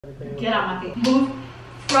Get out my face. Move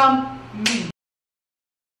from me.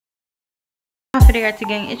 After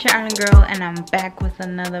gang, it's your island girl and I'm back with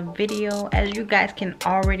another video. As you guys can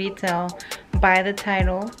already tell by the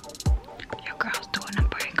title, your girl's doing a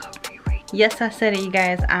breakup RiRi. Yes, I said it, you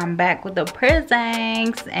guys. I'm back with the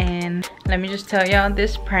pranks, and let me just tell y'all,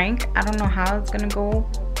 this prank, I don't know how it's gonna go.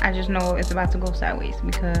 I just know it's about to go sideways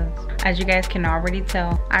because, as you guys can already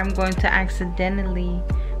tell, I'm going to accidentally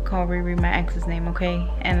call RiRi my ex's name, okay?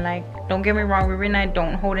 And like, don't get me wrong, RiRi and I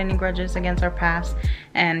don't hold any grudges against our past,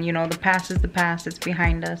 and you know, the past is the past, it's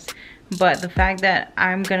behind us. But the fact that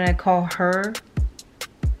I'm gonna call her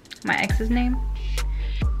my ex's name,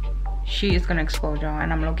 she is gonna explode, y'all,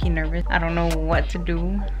 and I'm low-key nervous. I don't know what to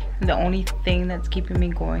do. The only thing that's keeping me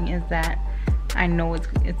going is that I know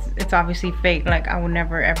it's obviously fake. Like, I would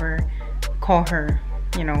never ever call her,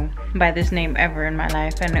 you know, by this name ever in my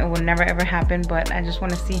life, and it will never ever happen. But I just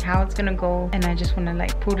want to see how it's gonna go, and I just want to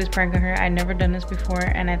like pull this prank on her. I never done this before,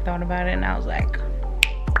 and I thought about it and I was like,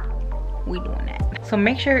 we doing that. So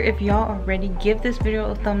make sure, if y'all are ready, give this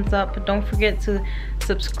video a thumbs up. Don't forget to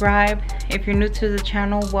subscribe. If you're new to the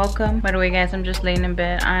channel, welcome. By the way, guys, I'm just laying in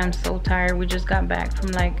bed. I am so tired. We just got back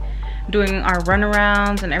from like doing our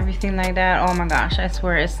runarounds and everything like that. Oh my gosh, I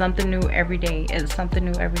swear, it's something new every day. It's something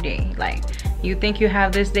new every day. Like, you think you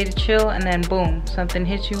have this day to chill, and then boom, something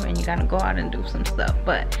hits you and you gotta go out and do some stuff.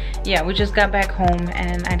 But yeah, we just got back home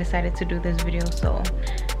and I decided to do this video, so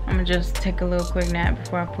I'm gonna just take a little quick nap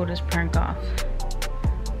before I pull this prank off.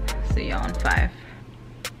 See y'all in 5.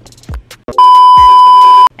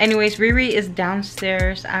 Anyways, RiRi is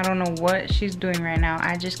downstairs. I don't know what she's doing right now.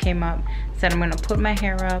 I just came up, said I'm gonna put my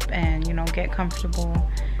hair up and, you know, get comfortable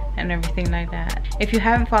and everything like that. If you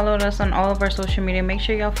haven't followed us on all of our social media, make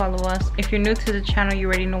sure y'all follow us. If you're new to the channel, you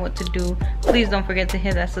already know what to do. Please don't forget to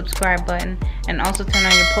hit that subscribe button and also turn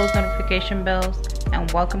on your post notification bells, and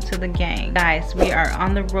welcome to the gang. Guys, we are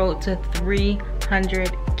on the road to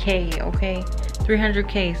 300K, okay?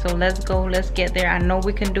 300K, so let's go, let's get there. I know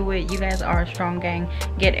we can do it. You guys are a strong gang.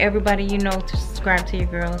 Get everybody you know to subscribe to your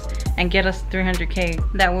girls and get us 300K.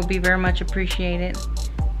 That would be very much appreciated.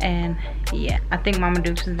 And yeah, I think Mama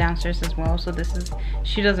Dukes is downstairs as well, so this is,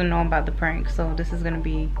 she doesn't know about the prank, so this is gonna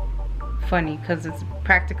be funny because it's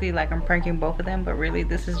practically like I'm pranking both of them, but really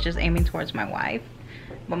this is just aiming towards my wife.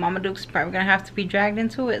 But Mama Duke's probably gonna have to be dragged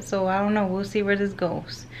into it, so I don't know, we'll see where this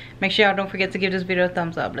goes. Make sure y'all don't forget to give this video a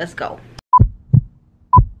thumbs up. Let's go.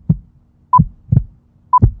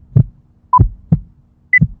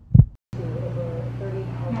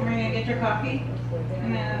 Get your coffee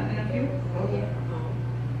in a few. Oh yeah.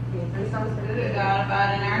 That sounds good. Got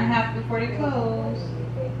about an hour and a half before they close.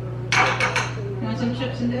 You want some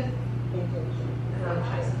chips and dip?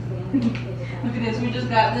 Look at this. We just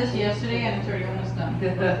got this yesterday and it's already almost done.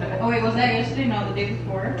 Oh wait, was that yesterday? No, the day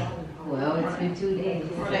before. Well, it's been 2 days.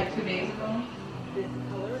 Or like 2 days ago.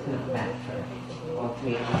 It's not bad for all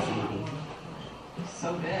 3 of us eating.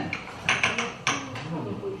 So good.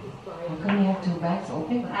 How come you have 2 bags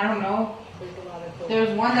open? I don't know.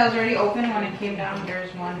 There's one that was already open when it came down.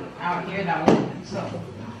 There's one out here that was open. So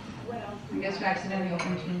I guess we accidentally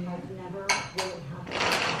opened 2.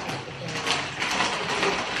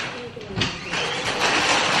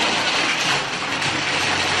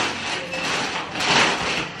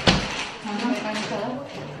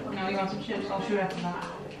 No, you want some chips? I'll shoot after that.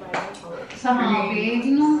 Sorry.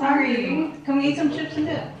 Sorry. Can we eat some chips and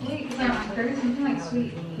dip? Wait, because I'm hungry. Something like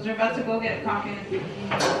sweet. Because we're about to go get a coffee in a few.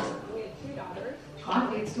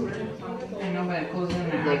 Coffee? It's too early. I know, but it closes in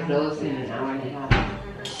an They hour. close in an hour and a half.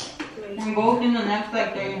 I'm both in the next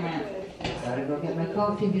like 30 minutes. Gotta go get my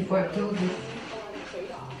coffee before it closes.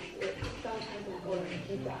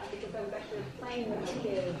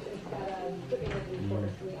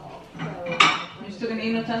 You still gonna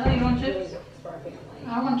eat Nutella? You want chips?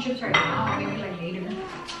 I don't want chips right now. Maybe like later.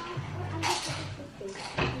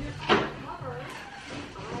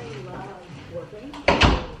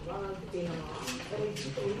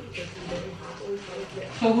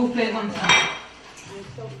 So who pays on time?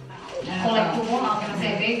 So like who won? I was gonna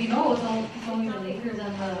say, babe, you know it's only the Lakers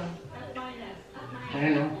and the. I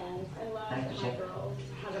don't know. I have to check.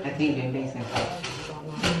 I think Green Bay's gonna play.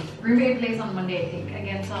 Green Bay plays on Monday, I think,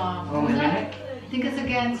 against Oh, who's that? Monday? I think it's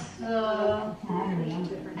against I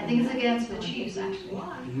think it's against the Chiefs actually.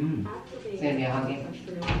 It's gonna be a hot game.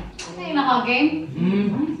 It ain't a hot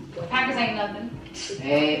game. Packers ain't nothing.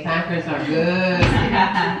 Hey, Packers are good.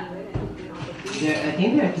 I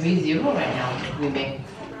think they're 3-0 right now. Green Bay.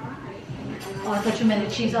 Oh, I thought you meant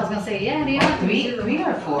the Chiefs. I was gonna say, yeah, they are 3-0. 3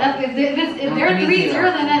 or 4? If they're 3-0,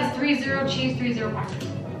 then that's 3-0 Chiefs, 3-0 Packers.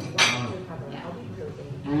 Yeah.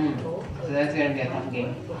 So that's gonna be a tough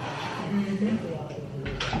game.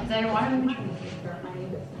 Is that your water?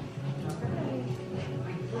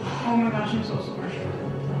 Oh my gosh, I'm so sorry.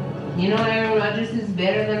 You know Aaron Rodgers is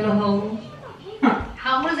better than Mahomes.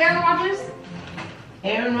 How old is Aaron Rodgers?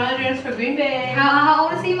 Aaron Rodgers for Green Bay. How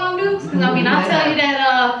old is he, Mom Dukes? Because I mean, I'll tell you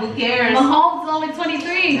that Who cares? Mahomes is only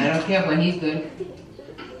 23. I don't care, but he's good.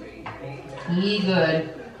 He's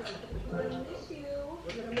good.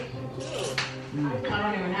 I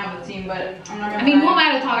don't even have a team, but I'm not gonna. I mean, who am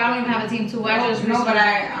I to talk? I don't even have a team too. I just no, but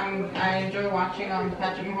I enjoy watching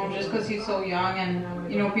Patrick Mahomes just because he's so young and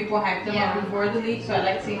you know people hyped him up before the league, so I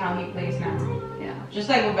like to see how he plays now. Yeah. Just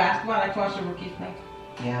like with basketball, I like to watch the rookies play.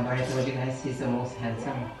 Yeah, but I told you guys he's the most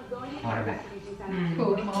handsome quarterback.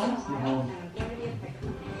 Cool, Mahomes. Mahomes.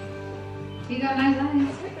 He got nice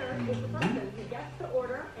eyes.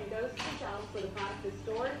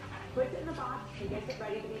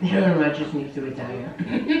 Aaron Rodgers needs to retire.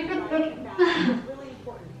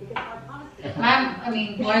 I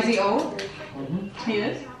mean, why is he old? He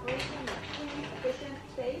is. I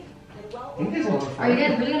think he's over 40. Are you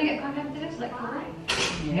guys really gonna get contact with this? Like, for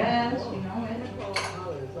real? Yes, you know it.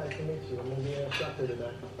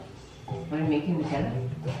 What are you making Nutella?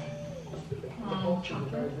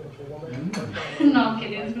 Chocolate. No, I'm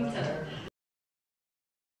kidding. It's Nutella.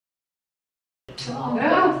 Oh,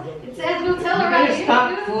 girl. It says Nutella right here.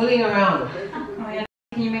 Stop fooling around. Oh yeah.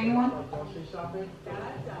 Can you make me one?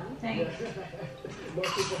 Thanks.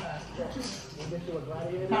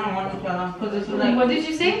 I don't want Nutella because this is like. What did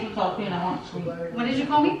you say? This is salty and I want sweet. What did you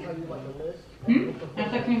call me? I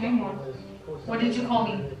said, can you make me one? What did you call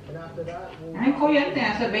me? I didn't call you anything.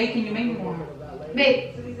 I said, babe, can you make me one?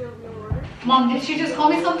 Babe. Mom, did she just call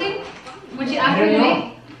me something? When she asked me to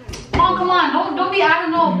make? Mom, come on. Don't be, I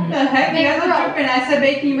don't know. The heck? You guys are tripping. I said,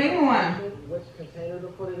 babe, can you make me one?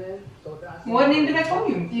 What name did I call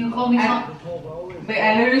you? You called me something. But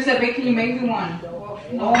I literally said, babe, can you make me one?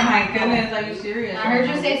 Oh my goodness, are you serious? I heard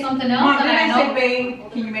you say something else. Mom, and did I know, say,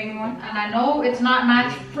 babe, can you make me one? And I know it's not my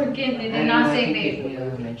freaking, it did not say babe.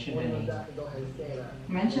 Mention the name.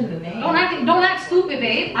 Mention the name. Don't act stupid,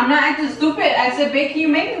 babe. I'm not acting stupid. I said, babe, can you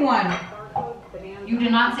make me one? You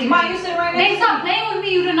did not say Mom, babe. you said right Babe, now. stop playing with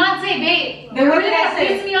me. You did not say babe. Then what You're did I gonna say?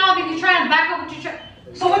 piss me off if you try and back up what you try.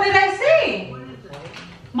 So what did I say?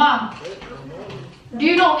 Mom, do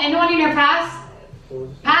you know anyone in your past?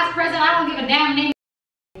 Past, present, I don't give a damn name.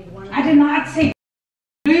 I did not say.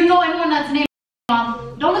 Do you know anyone that's named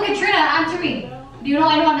Mom? Don't look at Trina, answer me. Do you know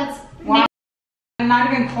anyone that's named? I did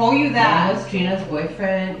not even call you That that. was Trina's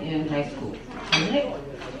boyfriend in high school. Isn't it?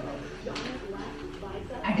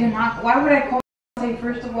 I did not. Why would I call you? Say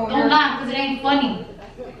first of all. Don't laugh, because it ain't funny.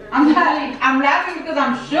 I'm not. I'm laughing because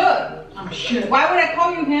I'm shook. I'm sure. Why would I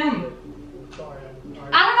call you him?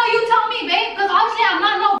 I don't know, you tell me, babe, because obviously I'm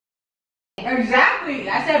not no. Exactly.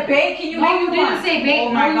 I said, babe, can you No, make you me didn't one? say babe.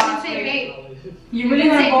 Oh my No, you gosh, didn't say babe. babe. You really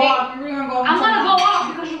didn't gonna say go babe. off? You really gonna go off? I'm gonna go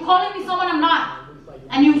off because you're calling me someone I'm not.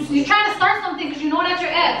 And you're trying to start something because you know that's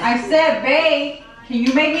your ex. I said, babe, can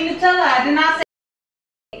you make me Nutella? I did not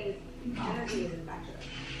say.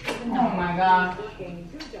 Oh my god.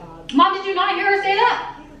 Mom, did you not hear her say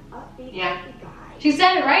that? Yeah. She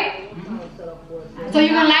said it, right? So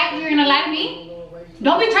you're gonna lie to me?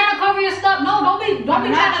 Don't be trying to cover your stuff. No, don't be trying to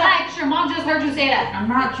lie because your mom just heard you say that. I'm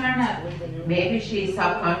not trying to. Maybe she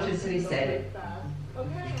subconsciously said it.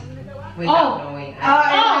 Without knowing.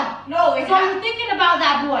 No, it's So not. you're thinking about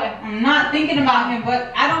that boy? I'm not thinking about him,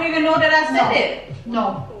 but I don't even know that I said it.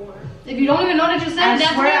 No. If you don't even know that you said I it,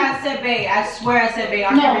 that's swear him. I said babe. I swear I said babe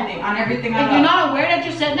on No. everything. On everything I If love. you're not aware that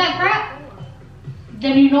you said that crap,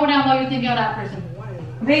 then you know damn well you're thinking of that person.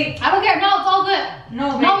 Babe. I don't care. No, it's all good.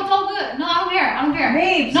 No, babe. No, it's all good. No, I don't care. I don't care.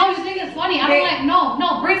 Babe. No, you think it's funny. I Babe. don't like,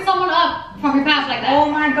 no, bring someone up from your past like that. Oh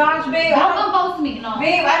my gosh, babe. Don't compose me, no.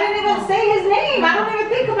 Babe, I didn't even say his name. I don't even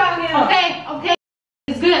think about him. Okay.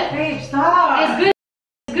 It's good. Babe, stop. It's good.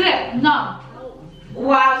 It's good. No.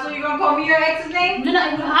 Wow, so you're gonna call me your ex's name? No,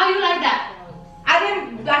 how you like that? I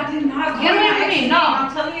did not call Get away my from me, ex's no. name. I'm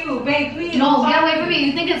telling you, babe, please. No, I'm get sorry. away from me.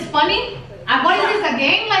 You think it's funny? What is this, a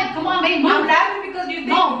game? Like, come on, babe, move. I'm laughing because you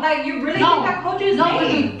think, like, you really think I called you his No,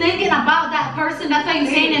 because name. you're thinking about that person. That's why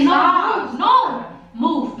you're saying it. stop. No,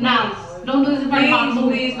 move now. Don't do this in front of mom.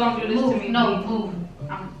 Move. Please don't do this Move. to me. No, please. move.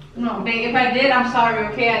 No, babe, if I did, I'm sorry,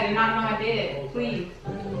 okay? I did not know I did. Please.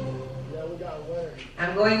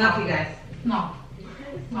 I'm going up, you guys. No.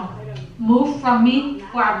 Move from me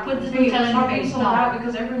or I put this Nutella in your face. So No. loud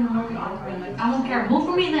because everyone knows me. I don't care. Move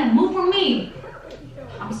from me then. Move from me.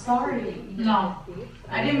 I'm sorry. No.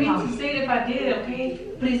 I didn't mean to say it if I did, okay?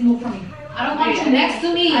 Please move from me. I don't want you next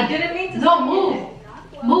to me. I didn't mean to No, say move.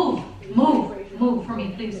 it. Move. Move from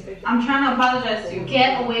me, please. I'm trying to apologize to you.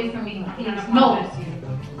 Get away from me, please. No.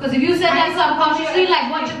 Because if you said that subconsciously, like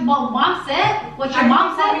what your mom said, what your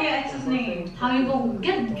mom said. How you gonna call me your ex's name? How you gonna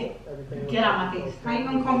get out my face? How you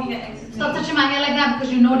gonna call me your ex's name? Stop touching my hair like that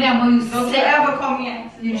because you know damn well you said. Don't you ever call me your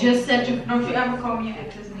ex's name. You just said you. Don't you ever call me your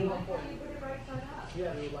ex's name.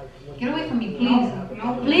 Get away from me, please.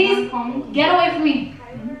 No, please. Get away from me.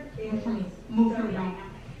 Move from me. Move from me.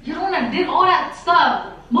 You don't want to did all that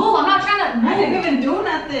stuff. Move. I'm not trying to move. I didn't even do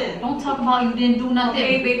nothing. Don't talk about you didn't do nothing.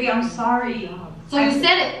 Okay, baby, I'm sorry. So you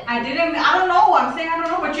said it. I didn't. I don't know. I'm saying I don't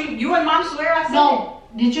know. But you and mom swear I said it. No.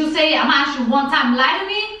 Did you say it? I'm gonna ask you one time. Lie to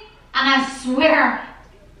me, and I swear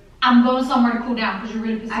I'm going somewhere to cool down because you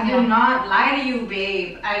really pissed me off. I did not lie to you,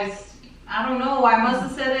 babe. I don't know. I must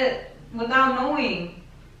have said it without knowing.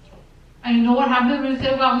 And you know what happened when you said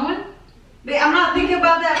it without knowing? Babe, I'm not thinking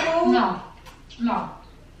about that, fool. No. No.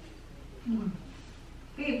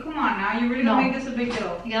 Babe, come on now. You really gonna make this a big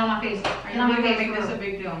deal? Get out my face. Are you really gonna make this a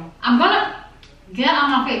big deal? I'm gonna get out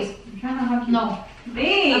my face. I'm trying to hug you. No.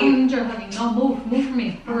 Babe. I don't need your hugging. No, move from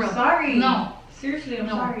me. For real. I'm sorry. No. Seriously, I'm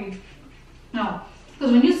sorry. No.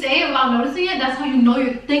 Because when you say it without noticing it, that's how you know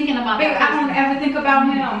you're thinking about Babe, that. I don't ever think about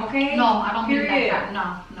him, okay? No, I don't think Period. that.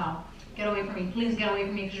 No. Get away from me. Please get away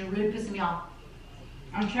from me because you're really pissing me off.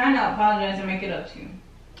 I'm trying to apologize and make it up to you.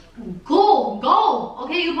 Go.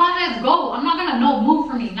 Okay, you apologize. Go. I'm not gonna move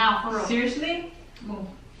from me now, for real. Seriously?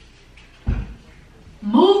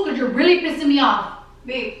 Move because you're really pissing me off.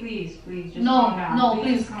 Babe, please, just calm down. No,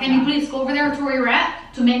 please. Can you please go over there to where you're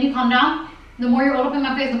at to make me calm down? The more you're all up in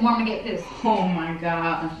my face, the more I'm gonna get pissed. Oh my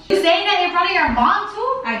gosh. You saying that in front of your mom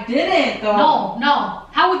too? I didn't though. No.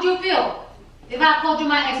 How would you feel if I called you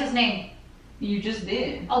my ex's name? You just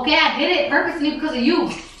did. Okay, I did it purposely because of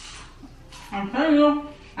you. I'm telling you,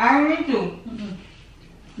 I don't need to.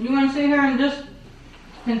 You want to sit here and just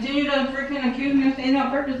continue to freaking accuse me of saying that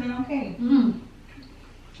on purpose, then okay.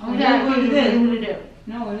 Okay, what it is. What it is.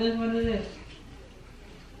 No, it is what it is.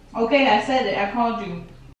 Okay, I said it. I called you.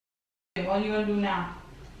 What are you gonna do now?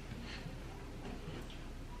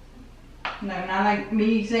 Not like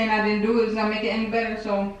me saying I didn't do it is gonna make it any better.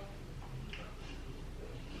 So.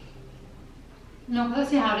 No, let's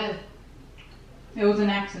see how it is. It was an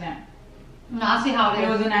accident. No, I see how it is. It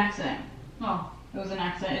was an accident. No. It was an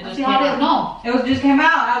accident. It just see how it is. No. It was just came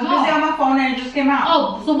out. I was busy on my phone and it just came out.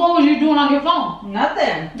 Oh, so what was you doing on your phone?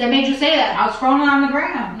 Nothing. That made you say that? I was scrolling on the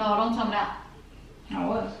gram. No, don't tell me that. I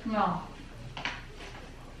was. No.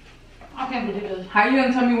 I can't believe this. How you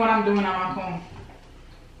gonna tell me what I'm doing on my phone?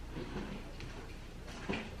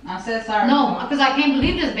 I said sorry. No, because I can't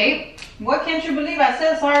believe this, babe. What can't you believe? I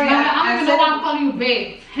said sorry. No, I don't even know why I'm calling you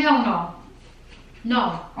babe. Hell no.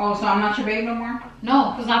 No. Oh, so I'm not your babe no more?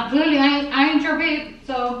 No, because I ain't your babe,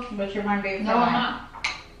 so. But you're my babe for life. life. I'm not.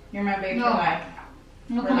 You're my babe for life.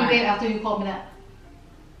 Don't call me babe after you called me that.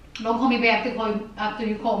 Don't call me babe after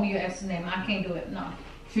you called me your ex's name. I can't do it. No.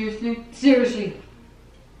 Seriously? Seriously.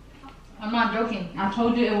 I'm not joking. I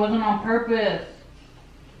told you it wasn't on purpose.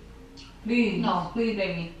 Please. No. Please,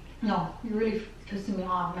 baby. No. You're really pissing me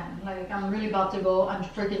off, man. Like, I'm really about to go and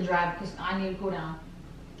freaking drive because I need to go down.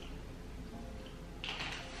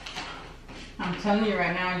 I'm telling you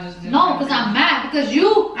right now, I just didn't. No, because I'm mad. Because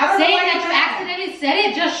you saying that you accidentally said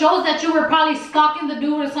it just shows that you were probably stalking the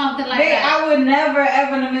dude or something like that. I would never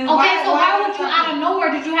ever have been. Okay, so why would you out of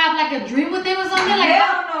nowhere? Did you have like a dream with him or something? Like,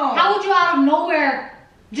 hell no. How would you out of nowhere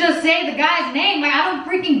just say the guy's name? Like, I don't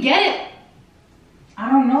freaking get it.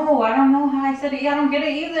 I don't know. I don't know how I said it. I don't get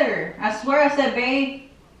it either. I swear I said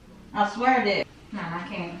babe. I swear I did. Man, I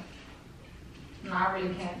can't. No, I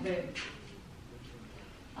really can't, babe.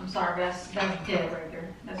 I'm sorry, but that's dead right there.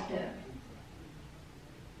 That's dead.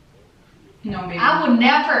 No, baby. I would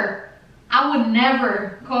never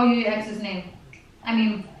call you your ex's name. I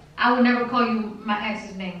mean, I would never call you my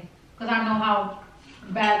ex's name. Because I know how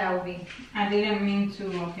bad that would be. I didn't mean to,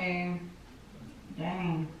 okay?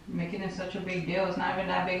 Dang. Making it such a big deal. It's not even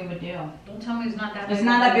that big of a deal. Don't tell me it's not that big. It's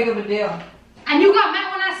not that big of a deal. And you got mad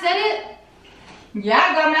when I said it? Yeah,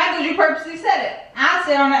 I got mad because you purposely said it. I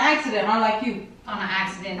said on an accident, unlike you. On an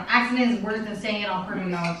accident. Accident is worse than saying it on purpose.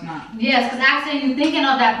 No, it's not. Yes, because accident, you're thinking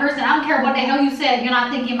of that person. I don't care what the hell you said. You're not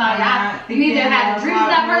thinking about it. You either had a dream of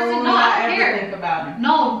that person. No, I don't care. Think about it.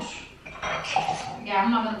 No. Yeah, I'm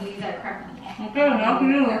not going to believe that crap anymore. Okay, how can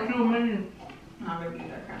you? What you mean? I'm not going to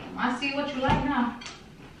believe that crap anymore. I see what you like now.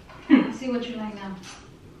 I see what you like now.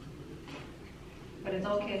 But it's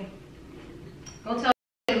okay. Go tell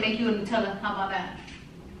to make you a Nutella. How about that?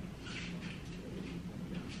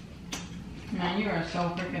 Man, you are so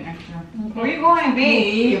freaking extra. Where you going,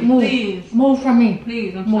 babe? Move. Please. Move from me.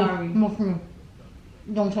 Please, I'm Move. sorry. Move from me.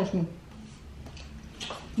 Don't touch me.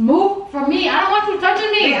 Move from me. I don't want you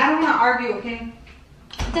touching me. Wait, I don't want to argue, okay?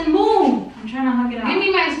 Then move. I'm trying to hug it out. Give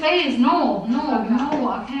me my space. No,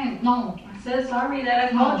 I can't. No. I said sorry that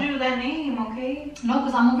I called you that name, okay? No,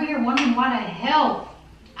 because I'm over here wondering why the hell,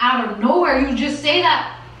 out of nowhere, you just say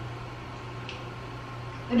that.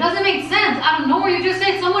 It doesn't make sense. Out of nowhere, you just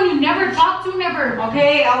say someone you never talked to, never.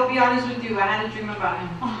 Okay, I will be honest with you. I had a dream about him.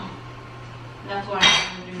 Oh. That's why I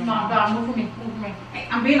had a dream about him. No, move for me. Move for me. Hey,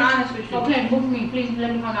 I'm being honest with you. Okay, move for me. Please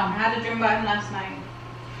let me calm down. I had a dream about him last night.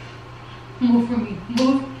 Move for me.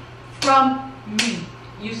 Move from me.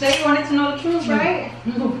 You said you wanted to know the truth, right?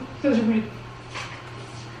 Move.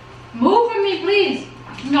 Move from me, please.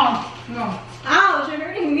 No. Ouch, you're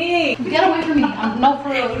hurting me. Get away from me. No, for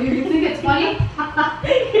real. You think it's funny?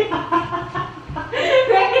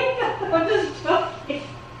 I'm just joking.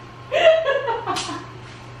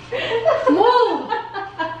 Move.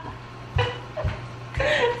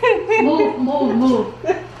 Move.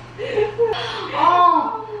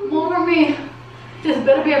 Oh, move from me. This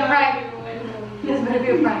better be a prank. This better be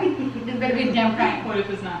a prank. This better be a damn prank. What if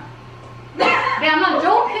it's not? Yeah, I'm not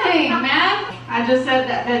joking, man. I just said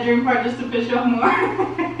that dream part just to piss you off more.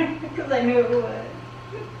 Because I knew it would.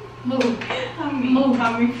 Move. Move.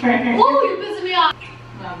 Help me first. Ooh, you're pissing me off.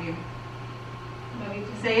 Love you. Love you.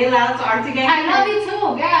 Say it loud to Artie gang. I love you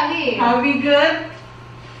too, golly. I'll be good.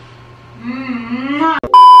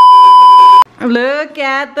 Look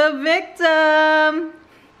at the victim.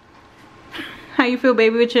 How you feel,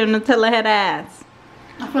 baby, with your Nutella head ass?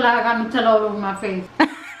 I feel like I got Nutella all over my face.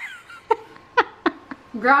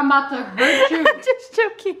 Girl, I'm about to hurt you. Just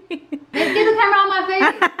joking. Get the camera on my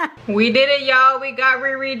face. We did it, y'all. We got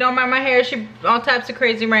RiRi. Don't mind my hair. She all types of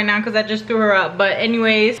crazy right now because I just threw her up. But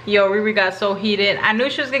anyways, yo, RiRi got so heated. I knew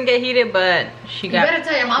she was gonna get heated, but she got. You better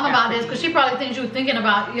tell your mom about this because she probably thinks you were thinking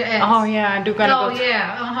about your ex. Oh yeah, I do gotta go. Oh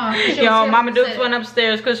yeah, Yo, Mama Dukes went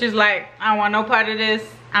upstairs because she's like, I don't want no part of this.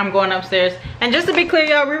 I'm going upstairs. And just to be clear,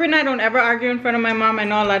 y'all, RiRi and I don't ever argue in front of my mom. I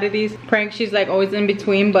know a lot of these pranks, she's like always in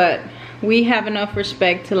between, but we have enough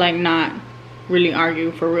respect to like not really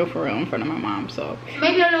argue for real in front of my mom. So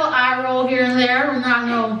maybe a little eye roll here and there, not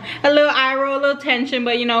no. A little eye roll, a little tension,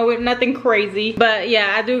 but you know, with nothing crazy. But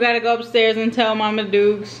yeah, I do gotta go upstairs and tell Mama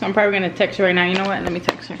Dukes. I'm probably gonna text her right now. You know what? Let me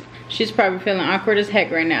text her. She's probably feeling awkward as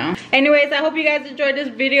heck right now. Anyways, I hope you guys enjoyed this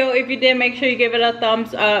video. If you did, make sure you give it a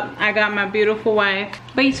thumbs up. I got my beautiful wife.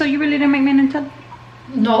 Wait, so you really didn't make me Nutella?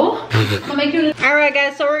 No. I'll make you. Alright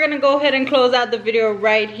guys, so we're gonna go ahead and close out the video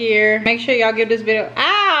right here. Make sure y'all give this video.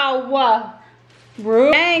 Ow!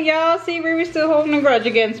 Rude. Dang, y'all. See, RiRi's still holding a grudge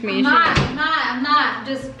against me. I'm not.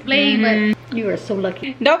 Just playing, but you are so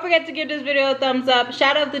lucky. Don't forget to give this video a thumbs up.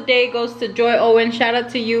 Shout out of the day goes to Joy Owen. Shout out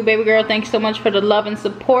to you, baby girl. Thanks so much for the love and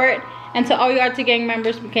support. And to all you Artie Gang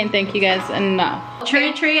members, we can't thank you guys enough.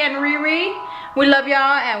 TriTri and RiRi, we love y'all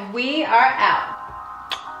and we are out.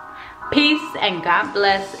 Peace and God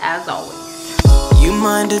bless as always. You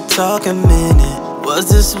mind to talk a minute? Was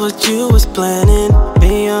this what you was planning?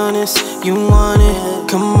 Be honest, you want it.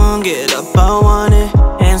 Come on, get up, I want it.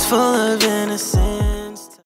 Hands full of innocence.